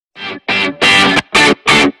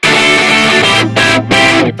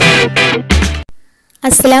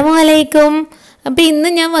അസ്സലാമു അലൈക്കും. അപ്പോൾ ഇന്ന്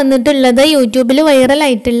ഞാൻ വന്നിട്ടുള്ളത് യൂട്യൂബിൽ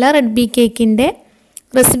വൈറലായിട്ടുള്ള റെഡ്ബി കേക്കിൻ്റെ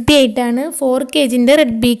റെസിപ്പി ആയിട്ടാണ്. 4 kg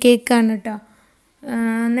റെഡ്ബി കേക്കാണ് കേട്ടോ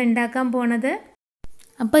ഇന്ന് ഉണ്ടാക്കാൻ പോണത്.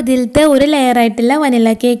 അപ്പോൾ ഇതിലത്തെ ഒരു ലെയറായിട്ടുള്ള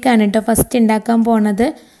വനില കേക്കാണ് കേട്ടോ ഫസ്റ്റ് ഉണ്ടാക്കാൻ പോണത്.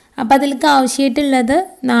 അപ്പോൾ അതിലേക്ക് ആവശ്യമായിട്ടുള്ളത്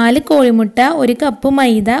 4 കോഴിമുട്ട, 1 കപ്പ്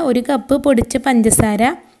മൈദ, 1 കപ്പ് പൊടിച്ച പഞ്ചസാര,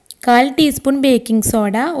 1/4 teaspoon baking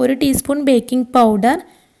soda, 1 teaspoon baking powder,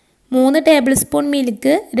 3 table spoon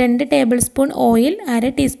milk, 2 table spoon oil,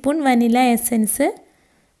 1/2 teaspoon vanilla essence,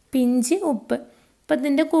 pinch ഉപ്പ്. അപ്പോൾ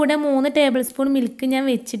ഇതിൻ്റെ കൂടെ 3 ടേബിൾ സ്പൂൺ മിൽക്ക് ഞാൻ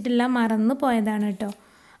വെച്ചിട്ടില്ല, മറന്നു പോയതാണ് കേട്ടോ.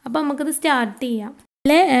 അപ്പോൾ നമുക്കിത് സ്റ്റാർട്ട് ചെയ്യാം.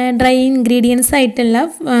 അതിലെ ഡ്രൈ ഇൻഗ്രീഡിയൻസ് ആയിട്ടുള്ള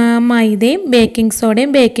മൈദയും ബേക്കിംഗ്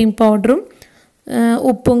സോഡയും ബേക്കിംഗ് പൗഡറും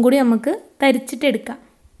ഉപ്പും കൂടി നമുക്ക് തരിച്ചിട്ടെടുക്കാം.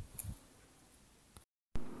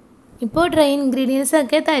 ഇപ്പോൾ ഡ്രൈ ഇൻഗ്രീഡിയൻസ്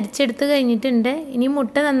ഒക്കെ തരിച്ചെടുത്ത് കഴിഞ്ഞിട്ടുണ്ട്. ഇനി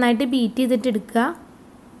മുട്ട നന്നായിട്ട് ബീറ്റ് ചെയ്തിട്ടെടുക്കുക.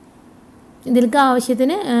 ഇതിലേക്ക്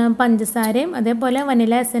ആവശ്യത്തിന് പഞ്ചസാരയും അതേപോലെ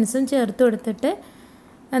വനില എസൻസും ചേർത്ത് കൊടുത്തിട്ട്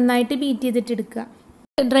നന്നായിട്ട് ബീറ്റ് ചെയ്തിട്ടെടുക്കുക.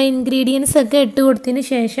 ഡ്രൈ ഇൻഗ്രീഡിയൻസ് ഒക്കെ ഇട്ട് കൊടുത്തതിന്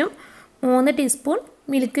ശേഷം 3 ടീസ്പൂൺ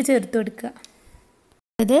മിൽക്ക് ചേർത്ത് കൊടുക്കുക.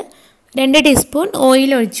 അത് 2 ടീസ്പൂൺ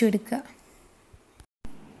ഓയിൽ ഒഴിച്ചു കൊടുക്കുക.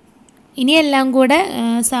 ഇനി എല്ലാം കൂടെ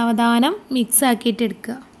സാവധാനം മിക്സ് ആക്കിയിട്ട്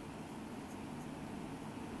എടുക്കുക.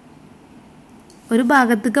 ഒരു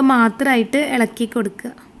ഭാഗത്തേക്ക് മാത്രമായിട്ട് ഇളക്കി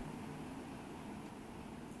കൊടുക്കുക.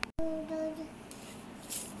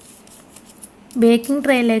 ബേക്കിംഗ്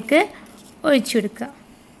ട്രേയിലേക്ക് ഒഴിച്ചു കൊടുക്കുക.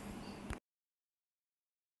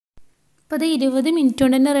 അപ്പോൾ അത് 20 മിനിറ്റ്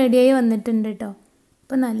കൊണ്ട് തന്നെ റെഡിയായി വന്നിട്ടുണ്ട് കേട്ടോ.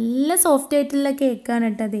 അപ്പോൾ നല്ല സോഫ്റ്റ് ആയിട്ടുള്ള കേക്കാണ്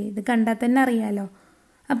കേട്ടോ. ഇത് കണ്ടാൽ തന്നെ അറിയാമല്ലോ.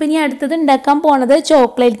 അപ്പോൾ ഇനി അടുത്തത് ഉണ്ടാക്കാൻ പോണത്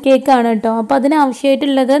ചോക്ലേറ്റ് കേക്കാണ് കേട്ടോ. അപ്പോൾ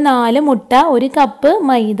അതിനാവശ്യമായിട്ടുള്ളത് 4 മുട്ട, 1 കപ്പ്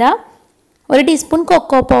മൈദ, 1 ടീസ്പൂൺ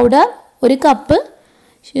കൊക്കോ പൗഡർ, 1 കപ്പ്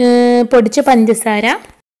പൊടിച്ച പഞ്ചസാര,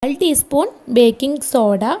 1/2 teaspoon baking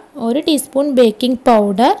soda, 1 teaspoon baking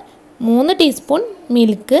powder, 3 teaspoon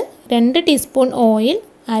milk, 2 teaspoon oil,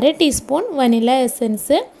 1/2 teaspoon vanilla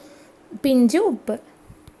essence, pinch ഉപ്പ്.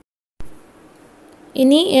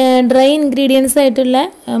 ഇനി ഡ്രൈ ഇൻഗ്രീഡിയൻസ് ആയിട്ടുള്ള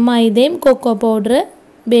മൈദയും cocoa powder,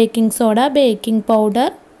 baking soda, baking powder,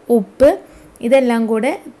 ഉപ്പ് ഇതെല്ലാം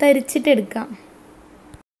കൂടെ തരിച്ചിട്ടെടുക്കാം.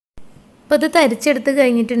 അപ്പോൾ ഇത് തരിച്ചെടുത്ത്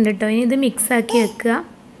കഴിഞ്ഞിട്ടുണ്ട് കേട്ടോ. ഇനി ഇത് മിക്സാക്കി വെക്കുക.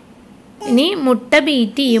 ഇനി മുട്ട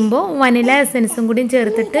ബീറ്റ് ചെയ്യുമ്പോൾ വനില എസൻസും കൂടി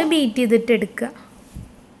ചേർത്തിട്ട് ബീറ്റ് ചെയ്തിട്ട് എടുക്കുക.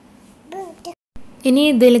 ഇനി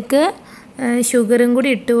ഇതിലേക്ക് ഷുഗറും കൂടി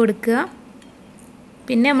ഇട്ട് കൊടുക്കുക.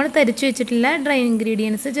 പിന്നെ നമ്മൾ തരിച്ചു വെച്ചിട്ടുള്ള ഡ്രൈ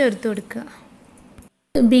ഇൻഗ്രീഡിയൻസ് ചേർത്ത് കൊടുക്കുക.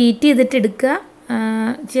 ബീറ്റ് ചെയ്തിട്ടെടുക്കുക.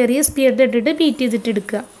 ചെറിയ സ്പീഡിലിട്ടിട്ട് ബീറ്റ്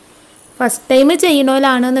ചെയ്തിട്ടെടുക്കുക. ഫസ്റ്റ് ടൈം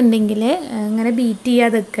ചെയ്യണോലാണെന്നുണ്ടെങ്കിൽ അങ്ങനെ ബീറ്റ്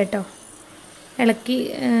ചെയ്യാതെ വെക്കുക കേട്ടോ. ഇളക്കി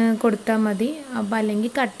കൊടുത്താൽ മതി. അപ്പോൾ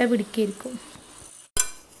അല്ലെങ്കിൽ കട്ട പിടിക്കായിരിക്കും.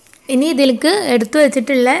 ഇനി ഇതിലേക്ക് എടുത്തു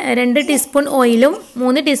വെച്ചിട്ടുള്ള 2 ടീസ്പൂൺ ഓയിലും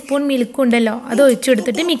 3 ടീസ്പൂൺ മിൽക്കും ഉണ്ടല്ലോ, അത് ഒഴിച്ചു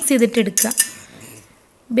കൊടുത്തിട്ട് മിക്സ് ചെയ്തിട്ടെടുക്കുക.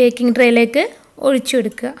 ബേക്കിംഗ് ട്രേയിലേക്ക് ഒഴിച്ചു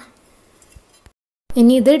കൊടുക്കുക.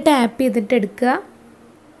 ഇനി ഇത് ടാപ്പ് ചെയ്തിട്ടെടുക്കുക.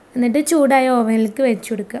 എന്നിട്ട് ചൂടായ ഓവനിലേക്ക് വെച്ച്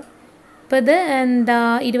കൊടുക്കുക. അപ്പോൾ ഇത്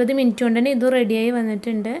 20 മിനിറ്റ് കൊണ്ട് തന്നെ ഇത് റെഡിയായി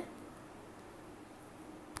വന്നിട്ടുണ്ട്.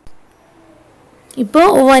 ഇപ്പോൾ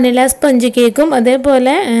വനില സ്പഞ്ച് കേക്കും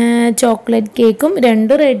അതേപോലെ ചോക്ലേറ്റ് കേക്കും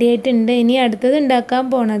രണ്ടും റെഡി ആയിട്ടുണ്ട്. ഇനി അടുത്തത് ഉണ്ടാക്കാൻ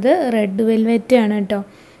പോണത് റെഡ് വെൽവെറ്റ് ആണ് കേട്ടോ.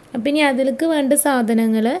 അപ്പോൾ ഇനി അതിലേക്ക് വേണ്ട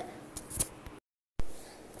സാധനങ്ങൾ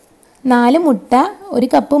 4 മുട്ട, 1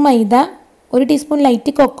 കപ്പ് മൈദ, 1 teaspoon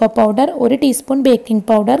light cocoa powder, 1 teaspoon baking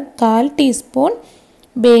powder, 1/4 teaspoon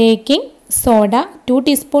baking soda, 2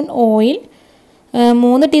 teaspoon oil,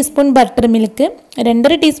 3 teaspoon butter milk,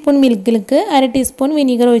 2.5 teaspoon മിൽക്കിലേക്ക് 1/2 teaspoon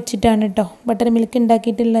vinegar ഒഴിച്ചിട്ടാണ് കേട്ടോ ബട്ടർ മിൽക്ക്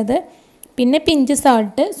ഉണ്ടാക്കിയിട്ടുള്ളത്. പിന്നെ pinch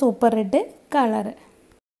salt, super red colour.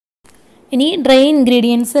 ഇനി ഡ്രൈ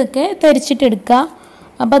ഇൻഗ്രീഡിയൻസ് ഒക്കെ തരിച്ചിട്ടെടുക്കുക.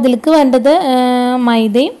 അപ്പോൾ അതിലേക്ക് വേണ്ടത്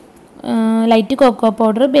മൈദയും light cocoa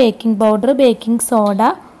powder, baking powder, baking soda,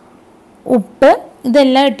 ഉപ്പ്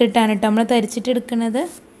ഇതെല്ലാം ഇട്ടിട്ടാണ് കേട്ടോ നമ്മൾ തരിച്ചിട്ടെടുക്കുന്നത്.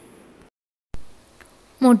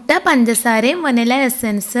 മുട്ട, പഞ്ചസാരയും വനില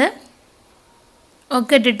എസൻസ്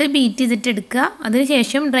ഒക്കെ ഇട്ടിട്ട് ബീറ്റ് ചെയ്തിട്ടെടുക്കുക.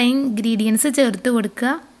 അതിനുശേഷം ഡ്രൈ ഇൻഗ്രീഡിയൻസ് ചേർത്ത്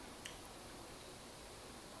കൊടുക്കുക.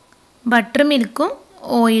 ബട്ടർ മിൽക്കും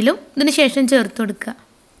ഓയിലും ഇതിന് ശേഷം ചേർത്ത് കൊടുക്കുക.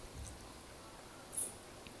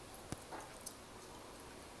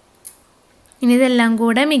 ഇനി ഇതെല്ലാം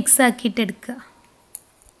കൂടെ മിക്സ് ആക്കിയിട്ടെടുക്കുക.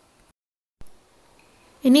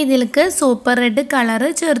 ഇനി ഇതിലേക്ക് സൂപ്പർ റെഡ് കളറ്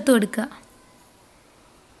ചേർത്ത് കൊടുക്കുക.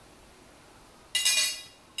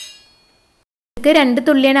 2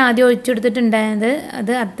 തുള്ളിയാണ് ആദ്യം ഒഴിച്ചു കൊടുത്തിട്ടുണ്ടായത്.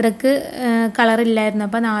 അത് അത്രക്ക് കളറില്ലായിരുന്നു.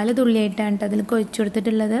 അപ്പോൾ 4 തുള്ളിയായിട്ടാണ് കേട്ടോ അതിലേക്ക് ഒഴിച്ചു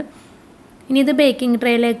കൊടുത്തിട്ടുള്ളത്. ഇനി ഇത് ബേക്കിംഗ്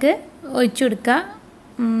ട്രേയിലേക്ക് ഒഴിച്ചു കൊടുക്കുക.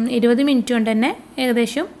 20 മിനിറ്റ് കൊണ്ട് തന്നെ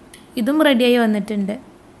ഏകദേശം ഇതും റെഡിയായി വന്നിട്ടുണ്ട്.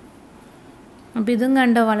 അപ്പോൾ ഇതും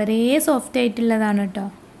കണ്ടോ വളരെ സോഫ്റ്റ് ആയിട്ടുള്ളതാണ് കേട്ടോ.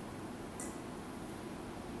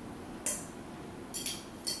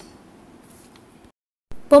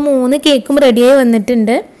 ഇപ്പോൾ 3 കേക്കും റെഡിയായി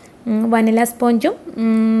വന്നിട്ടുണ്ട്. വനില സ്പോഞ്ചും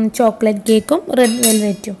ചോക്ലേറ്റ് കേക്കും റെഡ്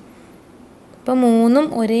വെൽവെറ്റും. ഇപ്പോൾ 3ഉം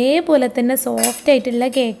ഒരേപോലെ തന്നെ സോഫ്റ്റ് ആയിട്ടുള്ള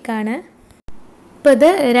കേക്കാണ്. ഇപ്പോൾ ഇത്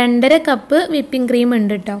 2.5 കപ്പ് വിപ്പിംഗ് ക്രീം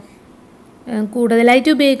ഉണ്ട് കേട്ടോ. കൂടുതലായിട്ട്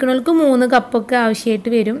ഉപയോഗിക്കുന്നവർക്ക് 3 കപ്പൊക്കെ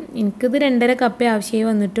ആവശ്യമായിട്ട് വരും. എനിക്കിത് 2.5 കപ്പേ ആവശ്യമായി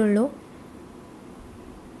വന്നിട്ടുള്ളൂ.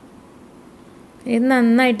 ഇത്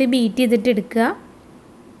നന്നായിട്ട് ബീറ്റ് ചെയ്തിട്ട് എടുക്കുക.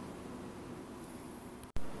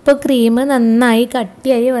 ഇപ്പോൾ ക്രീം നന്നായി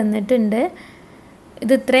കട്ടിയായി വന്നിട്ടുണ്ട്.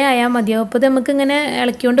 ഇത് ഇത്രയും ആയാൽ മതിയാവും. അപ്പോൾ നമുക്കിങ്ങനെ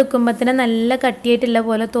ഇളക്കിക്കൊണ്ട് വെക്കുമ്പോൾ തന്നെ നല്ല കട്ടിയായിട്ടുള്ള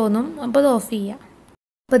പോലെ തോന്നും. അപ്പോൾ ഇത് ഓഫ് ചെയ്യുക.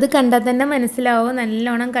 അപ്പോൾ ഇത് കണ്ടാൽ തന്നെ മനസ്സിലാവും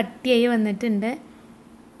നല്ലോണം കട്ടിയായി വന്നിട്ടുണ്ട്.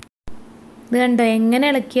 ഇത് കണ്ടോ, എങ്ങനെ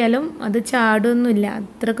ഇളക്കിയാലും അത് ചാടൊന്നുമില്ല,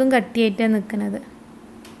 അത്രക്കും കട്ടിയായിട്ടാണ് നിൽക്കുന്നത്.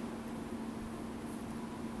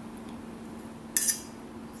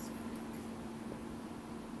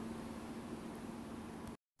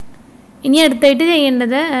 ഇനി അടുത്തായിട്ട്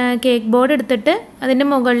ചെയ്യേണ്ടത് കേക്ക് ബോർഡ് എടുത്തിട്ട് അതിൻ്റെ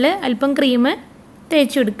മുകളിൽ അല്പം ക്രീം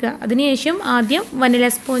തേച്ച് കൊടുക്കുക. അതിനുശേഷം ആദ്യം വനില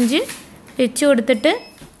സ്പോഞ്ച് വെച്ച് കൊടുത്തിട്ട്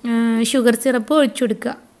ഷുഗർ സിറപ്പ് ഒഴിച്ചു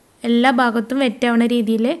കൊടുക്കുക. എല്ലാ ഭാഗത്തും വെറ്റാവുന്ന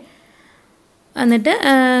രീതിയിൽ. എന്നിട്ട്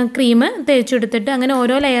ക്രീം തേച്ച് കൊടുത്തിട്ട് അങ്ങനെ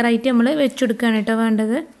ഓരോ ലെയറായിട്ട് നമ്മൾ വെച്ച് കൊടുക്കുകയാണ് കേട്ടോ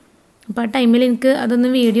വേണ്ടത്. അപ്പോൾ ആ ടൈമിൽ എനിക്ക്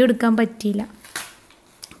അതൊന്നും വീഡിയോ എടുക്കാൻ പറ്റിയില്ല.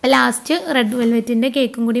 അപ്പോൾ ലാസ്റ്റ് റെഡ് വെൽവെറ്റിൻ്റെ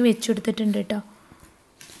കേക്കും കൂടി വെച്ച് കൊടുത്തിട്ടുണ്ട് കേട്ടോ.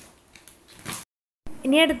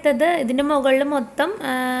 ഇനി അടുത്തത് ഇതിൻ്റെ മുകളിൽ മൊത്തം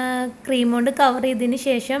ക്രീം കൊണ്ട് കവർ ചെയ്തതിന്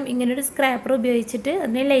ശേഷം ഇങ്ങനൊരു സ്ക്രാപ്പർ ഉപയോഗിച്ചിട്ട്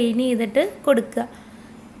അതിനെ ലൈൻ ചെയ്തിട്ട് കൊടുക്കുക.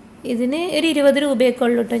 ഇതിന് ഒരു 20 രൂപയൊക്കെ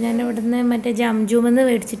ഉള്ളൂ കേട്ടോ. ഞാൻ ഇവിടുന്ന് മറ്റേ ജംജൂമെന്ന്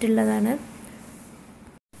മേടിച്ചിട്ടുള്ളതാണ്.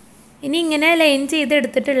 ഇനി ഇങ്ങനെ ലൈൻ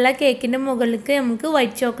ചെയ്തെടുത്തിട്ടുള്ള കേക്കിൻ്റെ മുകളിലേക്ക് നമുക്ക്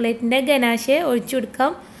വൈറ്റ് ചോക്ലേറ്റിൻ്റെ ഗനാശെ ഒഴിച്ചു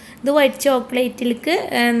കൊടുക്കാം. ഇത് വൈറ്റ് ചോക്ലേറ്റിലേക്ക്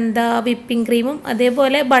വിപ്പിംഗ് ക്രീമും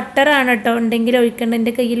അതേപോലെ ബട്ടറാണ് കേട്ടോ ഉണ്ടെങ്കിൽ ഒഴിക്കേണ്ടത്.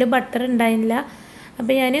 എൻ്റെ കയ്യിൽ ബട്ടർ ഉണ്ടായിരുന്നില്ല,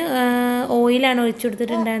 അപ്പോൾ ഞാൻ ഓയിലാണ് ഒഴിച്ചു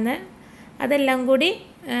കൊടുത്തിട്ടുണ്ടായിരുന്നത്. അതെല്ലാം കൂടി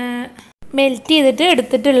മെൽറ്റ് ചെയ്തിട്ട്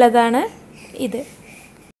എടുത്തിട്ടുള്ളതാണ് ഇത്.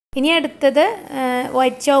 ഇനി അടുത്തത്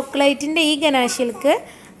വൈറ്റ് ചോക്ലേറ്റിൻ്റെ ഈ ഗനാശിലേക്ക്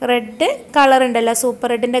റെഡ് കളർ ഉണ്ടല്ലോ,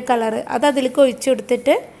 സൂപ്പർ റെഡിൻ്റെ കളർ, അത് അതിലേക്ക് ഒഴിച്ചു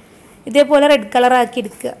കൊടുത്തിട്ട് ഇതേപോലെ റെഡ് കളറാക്കി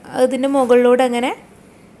എടുക്കുക. അതിൻ്റെ മുകളിലൂടെ അങ്ങനെ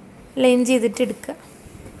ലൈൻ ചെയ്തിട്ട് എടുക്കുക.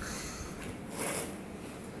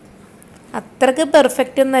 അത്രക്ക്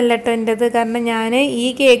പെർഫെക്റ്റ് ഒന്നല്ല കേട്ടോ എൻ്റെത്, കാരണം ഞാൻ ഈ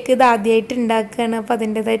കേക്ക് ഇത് ആദ്യമായിട്ട് ഉണ്ടാക്കുകയാണ്. അപ്പോൾ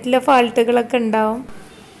അതിൻ്റേതായിട്ടുള്ള ഫാൾട്ടുകളൊക്കെ ഉണ്ടാവും.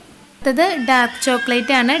 അടുത്തത് ഡാർക്ക്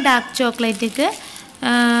ചോക്ലേറ്റ് ആണ്. ഡാർക്ക് ചോക്ലേറ്റിക്ക്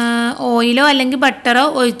ഓയിലോ അല്ലെങ്കിൽ ബട്ടറോ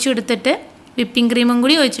ഒഴിച്ചു കൊടുത്തിട്ട് വിപ്പിംഗ് ക്രീമും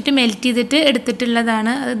കൂടി ഒഴിച്ചിട്ട് മെൽറ്റ് ചെയ്തിട്ട്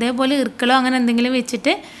എടുത്തിട്ടുള്ളതാണ്. അതേപോലെ ഇർക്കളോ അങ്ങനെ എന്തെങ്കിലും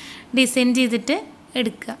വെച്ചിട്ട് ഡിസൈൻ ചെയ്തിട്ട്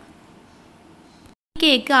എടുക്കുക.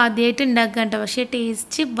 കേക്ക് ആദ്യമായിട്ട് ഉണ്ടാക്കുക കേട്ടോ. പക്ഷേ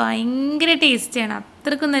ടേസ്റ്റ് ഭയങ്കര ടേസ്റ്റിയാണ്.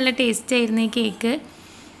 അത്രക്കും നല്ല ടേസ്റ്റ് ആയിരുന്നു ഈ കേക്ക്.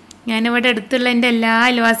 ഞാനിവിടെ അടുത്തുള്ള എൻ്റെ എല്ലാ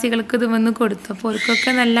അയൽവാസികൾക്കും ഇത് വന്ന് കൊടുത്തു. അപ്പോൾ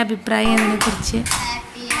അവർക്കൊക്കെ നല്ല അഭിപ്രായം അതിനെക്കുറിച്ച്.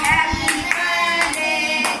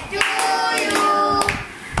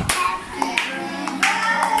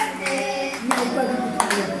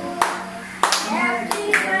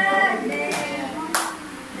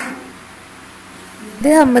 ഇത്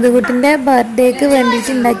അഹമ്മദ് കുട്ടിൻ്റെ ബർത്ത്ഡേക്ക്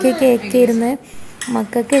വേണ്ടിയിട്ട് ഉണ്ടാക്കിയ കേക്കായിരുന്നു.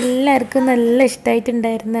 മക്കൾക്ക് എല്ലാവർക്കും നല്ല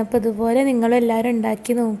ഇഷ്ടമായിട്ടുണ്ടായിരുന്നു. അപ്പോൾ ഇതുപോലെ നിങ്ങളെല്ലാവരും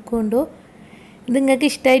ഉണ്ടാക്കി നോക്കുകൊണ്ടു. ഇത് നിങ്ങൾക്ക്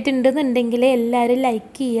ഇഷ്ടമായിട്ടുണ്ടെന്നുണ്ടെങ്കിൽ എല്ലാവരും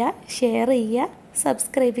ലൈക്ക് ചെയ്യുക, ഷെയർ ചെയ്യുക,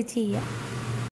 സബ്സ്ക്രൈബ് ചെയ്യുക.